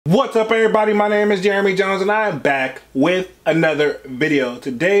What's up everybody, my name is Jeremy Jones and I am back with another video.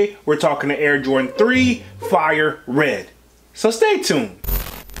 Today we're talking to Air Jordan 3 Fire Red. So stay tuned.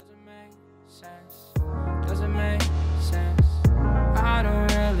 Doesn't make sense. I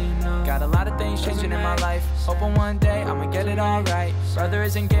don't really know. Got a lot of things changing in my life. Hoping one day I'ma get it all right. Brother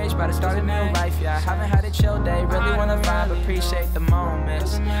is engaged, about to start a new life. Yeah, I haven't had a chill day. Really wanna vibe, appreciate the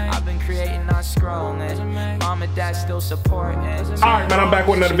moments. I've been creating, not scrolling. Mom and dad still supporting. Alright man, I'm back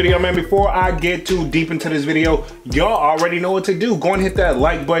with another video, man. Before I get too deep into this video, y'all already know what to do. Go and hit that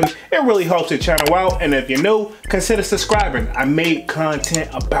like button. It really helps the channel out. And if you're new, consider subscribing. I make content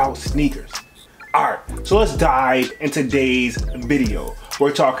about sneakers. Alright, so let's dive into today's video.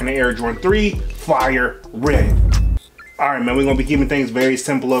 We're talking to Air Jordan 3 Fire Red. Alright man, we're going to be keeping things very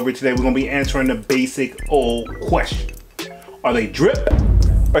simple over today. We're going to be answering the basic old question. Are they drip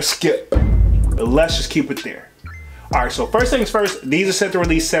or skip? But let's just keep it there. Alright, so first things first, these are set to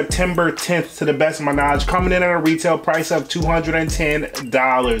release September 10th to the best of my knowledge, coming in at a retail price of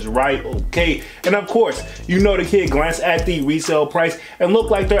 $210, right? Okay, and of course, you know the kid glance at the resale price and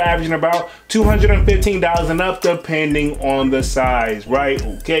look like they're averaging about $215 and up depending on the size, right?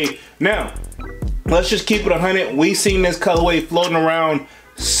 Okay, now, let's just keep it 100. We've seen this colorway floating around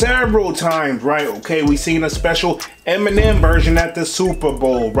several times, right? Okay, we seen a special Eminem version at the Super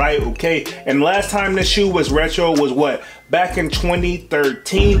Bowl, right? Okay, and last time this shoe was retro was what? Back in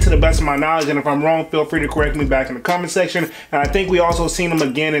 2013 to the best of my knowledge, and if I'm wrong, feel free to correct me back in the comment section. And I think we also seen them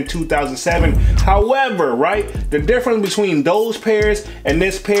again in 2007. However, right, the difference between those pairs and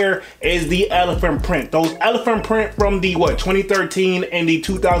this pair is the elephant print. Those elephant print from the what, 2013 and the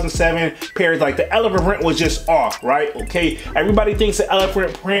 2007 pairs, like the elephant print was just off, right? Okay, everybody thinks the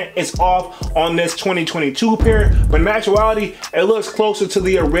elephant print is off on this 2022 pair, but in actuality, it looks closer to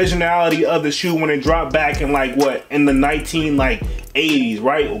the originality of the shoe when it dropped back in like what, in the 80s,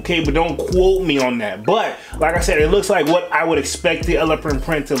 right? Okay, but don't quote me on that. But like I said, it looks like what I would expect the elephant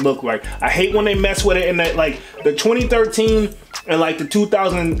print to look like. I hate when they mess with it in that, like the 2013 and like the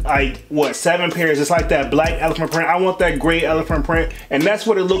 2000, like what, 7 pairs. It's like that black elephant print. I want that gray elephant print, and that's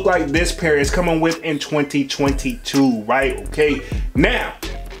what it looked like this pair is coming with in 2022, right? Okay, now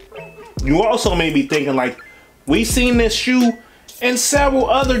you also may be thinking like, we've seen this shoe and several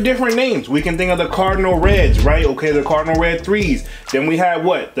other different names. We can think of the Cardinal Reds, right? Okay, the Cardinal Red 3s. Then we have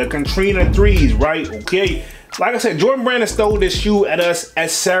what? The Katrina 3s, right? Okay. Like I said, Jordan Brand has stole this shoe at us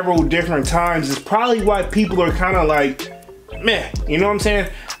at several different times. It's probably why people are kind of like, man, you know what I'm saying?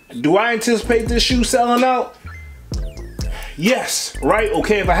 Do I anticipate this shoe selling out? Yes, right?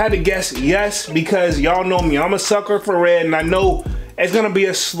 Okay, if I had to guess, yes, because y'all know me. I'm a sucker for red, and I know it's gonna be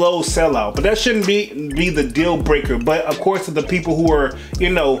a slow sellout, but that shouldn't be the deal breaker. But of course, to the people who are,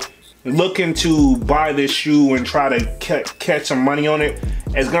 you know, looking to buy this shoe and try to catch some money on it,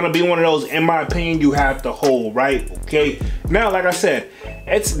 it's gonna be one of those, in my opinion, you have to hold, right? Okay, now like I said,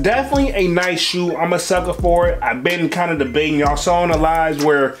 it's definitely a nice shoe. I'm a sucker for it. I've been kind of debating, y'all saw in the lives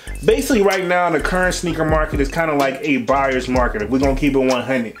where basically right now the current sneaker market is kind of like a buyer's market, if we're gonna keep it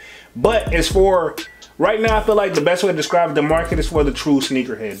 100. But it's for right now, I feel like the best way to describe the market is for the true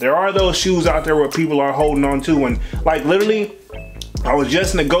sneakerhead. There are those shoes out there where people are holding on to, and like literally, I was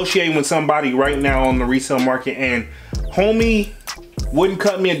just negotiating with somebody right now on the resale market, and homie wouldn't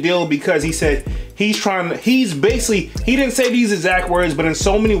cut me a deal because he said he's basically, he didn't say these exact words, but in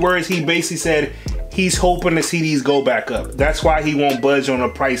so many words, he basically said he's hoping to see these go back up. That's why he won't budge on the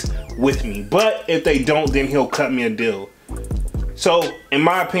price with me. But if they don't, then he'll cut me a deal. So in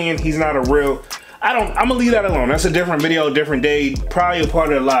my opinion, he's not a real, I'm gonna leave that alone. That's a different video, different day, probably a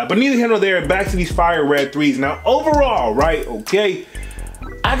part of the live. But neither here nor there, back to these Fire Red 3s. Now overall, right, okay,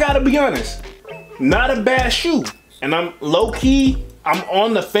 I gotta be honest, not a bad shoe. And I'm low-key, I'm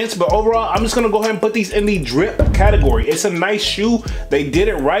on the fence, but overall, I'm just gonna go ahead and put these in the drip category. It's a nice shoe, they did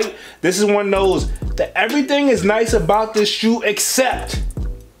it right. This is one of those that everything is nice about this shoe except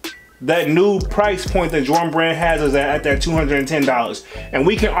that new price point that Jordan Brand has is at that $210. And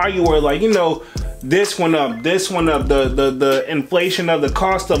we can argue where, like, you know, this went up, the inflation of the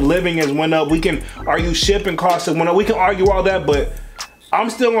cost of living has went up. We can argue shipping costs have went up. We can argue all that, but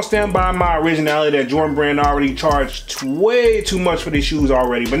I'm still gonna stand by my originality that Jordan Brand already charged way too much for these shoes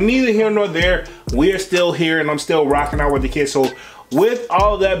already. But neither here nor there, we are still here and I'm still rocking out with the kids. So with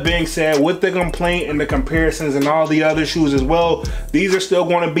all that being said, with the complaint and the comparisons and all the other shoes as well, these are still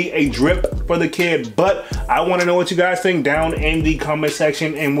going to be a drip for the kid. But I want to know what you guys think down in the comment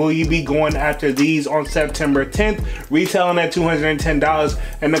section. And will you be going after these on September 10th, retailing at $210?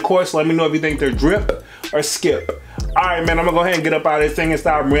 And of course, let me know if you think they're drip or skip. Alright man, I'm gonna go ahead and get up out of this thing and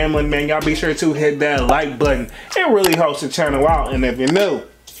stop rambling, man. Y'all be sure to hit that like button. It really helps the channel out. And if you're new,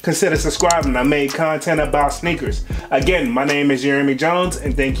 consider subscribing. I made content about sneakers. Again, my name is Jeremy Jones,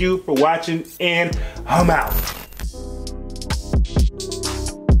 and thank you for watching, and I'm out.